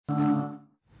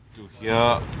To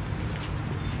hear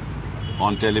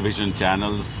on television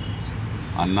channels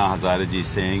Anna Hazare ji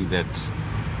saying that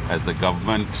as the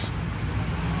government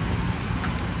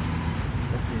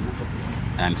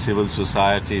and civil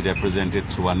society represented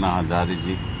through Anna Hazare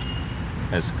ji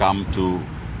has come to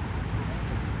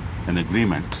an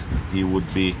agreement, he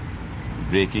would be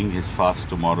breaking his fast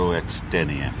tomorrow at 10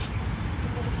 a.m.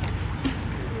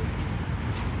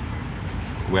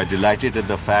 We are delighted at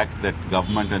the fact that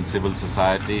government and civil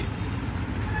society,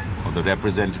 or the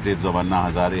representatives of Anna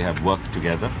Hazare, have worked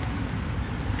together.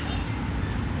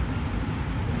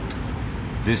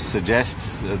 This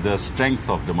suggests the strength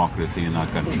of democracy in our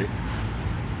country,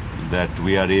 that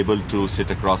we are able to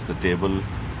sit across the table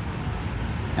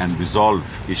and resolve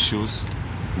issues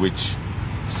which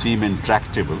seem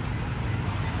intractable,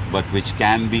 but which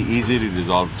can be easily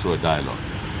resolved through a dialogue,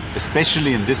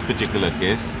 especially in this particular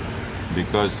case,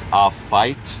 because our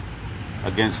fight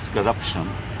against corruption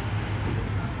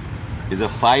is a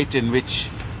fight in which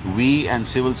we and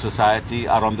civil society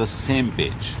are on the same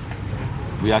page.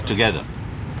 We are together.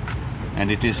 And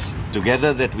it is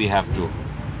together that we have to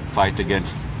fight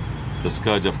against the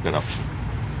scourge of corruption.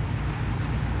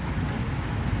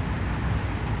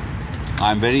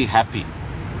 I'm very happy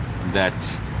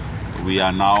that we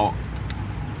are now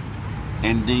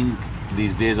ending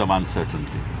these days of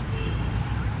uncertainty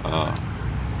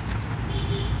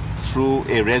through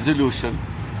a resolution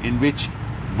in which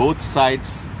both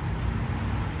sides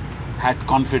had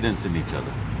confidence in each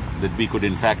other, that we could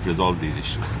in fact resolve these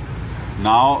issues.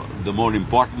 Now the more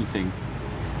important thing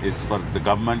is for the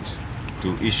government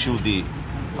to issue the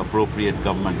appropriate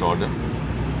government order,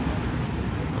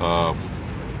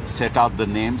 set out the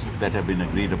names that have been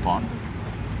agreed upon.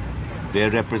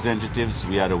 Their representatives,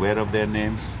 we are aware of their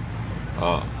names.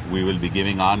 We will be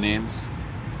giving our names.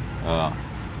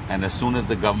 And as soon as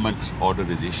the government order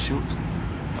is issued,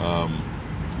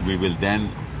 we will then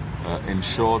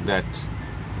ensure that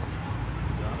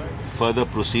further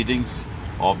proceedings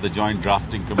of the Joint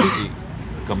Drafting Committee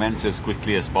commence as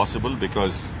quickly as possible,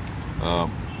 because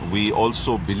we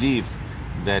also believe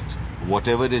that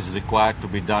whatever is required to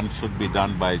be done should be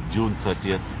done by June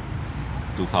 30th,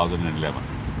 2011,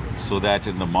 so that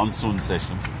in the monsoon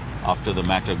session, after the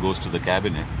matter goes to the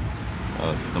cabinet,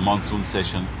 the monsoon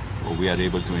session, we are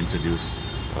able to introduce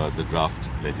the draft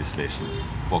legislation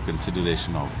for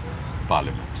consideration of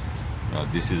Parliament.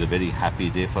 This is a very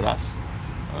happy day for us.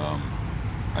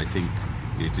 I think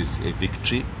it is a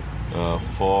victory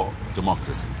for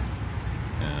democracy.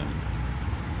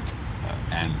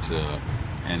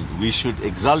 And we should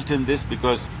exult in this,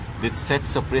 because it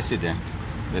sets a precedent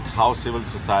that how civil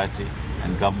society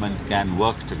and government can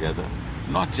work together,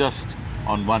 not just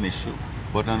on one issue,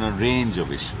 but on a range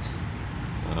of issues.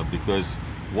 Because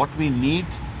what we need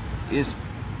is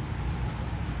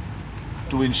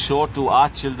to ensure to our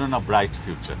children a bright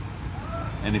future.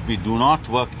 And if we do not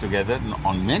work together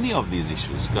on many of these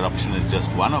issues, corruption is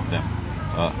just one of them,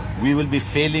 we will be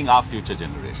failing our future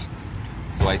generations.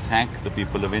 So I thank the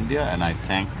people of India, and I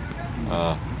thank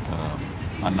Anna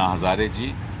Hazare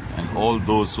ji and all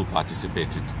those who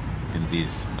participated in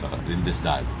in this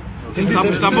dialogue. Some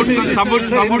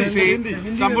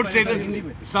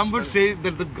would say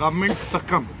that the government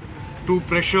succumbed to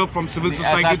pressure from civil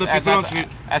society. The people on street.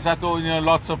 As I told you,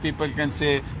 lots of people can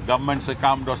say government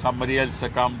succumbed or somebody else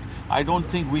succumbed. I don't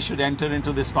think we should enter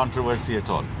into this controversy at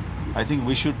all. I think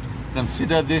we should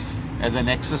consider this as an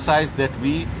exercise that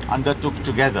we undertook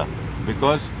together,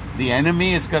 because the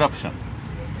enemy is corruption.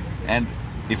 And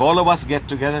if all of us get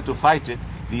together to fight it,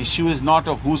 the issue is not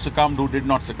of who succumbed, who did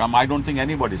not succumb. I don't think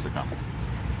anybody succumbed.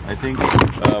 I think,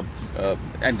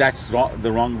 and that's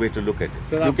the wrong way to look at it.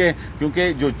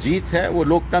 क्योंकि जो जीत है वो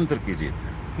लोकतंत्र की जीत है.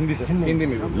 हिंदी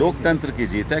में लोकतंत्र की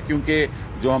जीत है, क्योंकि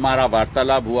जो हमारा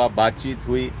वार्तालाप हुआ, बातचीत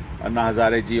हुई अन्ना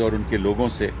हजारे जी और उनके लोगों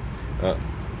से,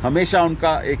 हमेशा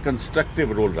उनका एक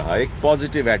कंस्ट्रक्टिव रोल रहा, एक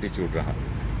पॉजिटिव एटीट्यूड रहा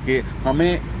कि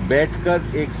हमें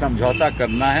बैठकर एक समझौता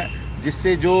करना है,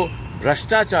 जिससे जो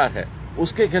भ्रष्टाचार है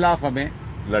उसके खिलाफ हमें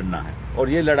लड़ना है. और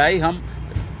ये लड़ाई हम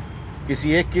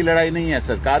किसी एक की लड़ाई नहीं है,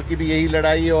 सरकार की भी यही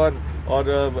लड़ाई है और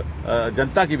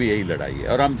जनता की भी यही लड़ाई है.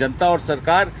 और हम जनता और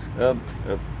सरकार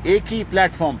एक ही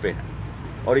प्लेटफॉर्म पे हैं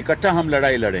और इकट्ठा हम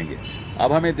लड़ाई लड़ेंगे.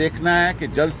 अब हमें देखना है कि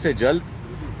जल्द से जल्द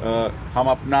हम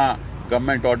अपना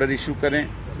गवर्नमेंट ऑर्डर इशू करें.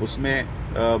 उसमें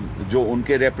जो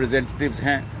उनके रिप्रेजेंटेटिव्स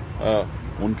हैं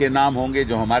उनके नाम होंगे,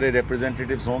 जो हमारे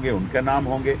रिप्रेजेंटेटिव्स होंगे उनके नाम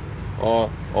होंगे,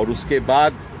 और उसके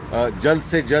बाद जल्द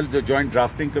से जल्द जो जॉइंट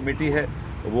ड्राफ्टिंग कमेटी है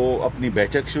वो अपनी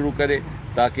बैठक शुरू करे,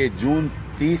 ताकि जून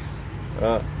 30,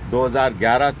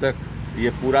 2011 तक ये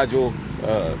पूरा जो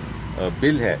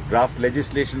बिल है, ड्राफ्ट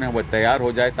लेजिस्लेशन है, वो तैयार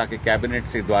हो जाए ताकि कैबिनेट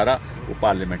से द्वारा वो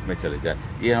पार्लियामेंट में चले जाए।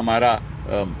 ये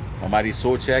हमारी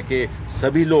सोच है कि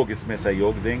सभी लोग इसमें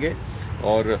सहयोग देंगे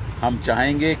और हम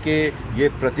चाहेंगे कि ये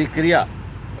प्रतिक्रिया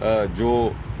जो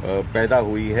पैदा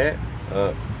हुई है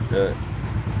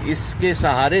इसके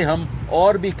सहारे हम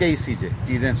और भी कई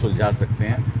चीजें सुलझा सकते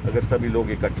हैं अगर सभी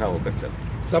लोग इकट्ठा होकर चलें।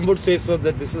 Some would say, sir,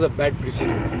 that this is a bad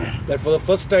precedent. That for the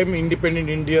first time in independent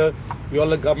India,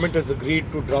 the government has agreed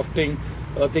to drafting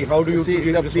a thing. How do you see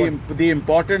respond? The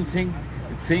important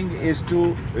thing is to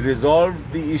resolve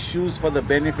the issues for the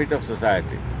benefit of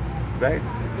society, right?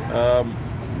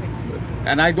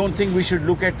 And I don't think we should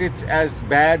look at it as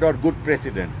bad or good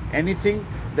precedent. Anything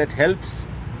that helps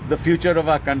the future of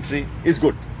our country is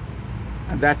good,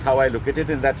 and that's how I look at it,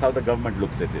 and that's how the government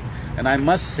looks at it. And I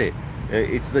must say,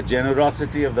 it's the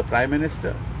generosity of the Prime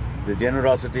Minister, the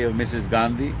generosity of Mrs.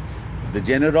 Gandhi, the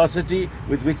generosity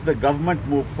with which the government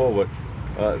moved forward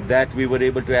that we were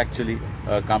able to actually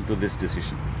come to this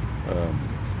decision.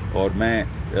 और मैं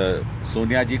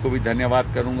सोनिया जी को भी धन्यवाद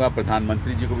करूंगा,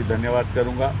 प्रधानमंत्री जी को भी धन्यवाद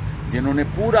करूंगा जिन्होंने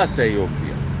पूरा सहयोग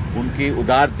दिया। उनकी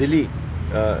उदार दिली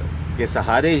के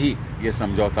सहारे ही ये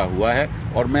समझौता हुआ है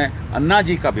और मैं अन्ना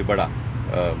जी का भी बड़ा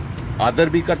आदर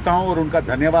भी करता हूं और उनका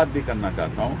धन्यवाद भी करना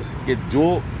चाहता हूं कि जो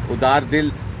उदार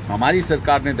दिल हमारी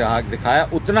सरकार ने दिखाया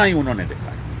उतना ही उन्होंने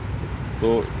दिखाया। तो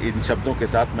इन शब्दों के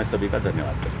साथ मैं सभी का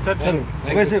धन्यवाद करता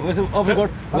हूं। वैसे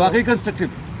वाकई constructive.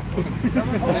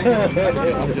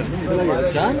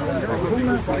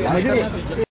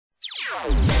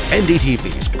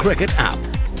 NDTV's cricket app,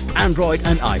 Android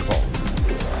and iPhone,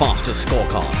 fastest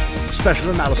scorecard, special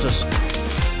analysis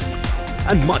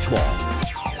and much more.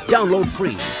 Download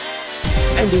free.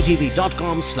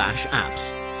 NDTV.com/apps.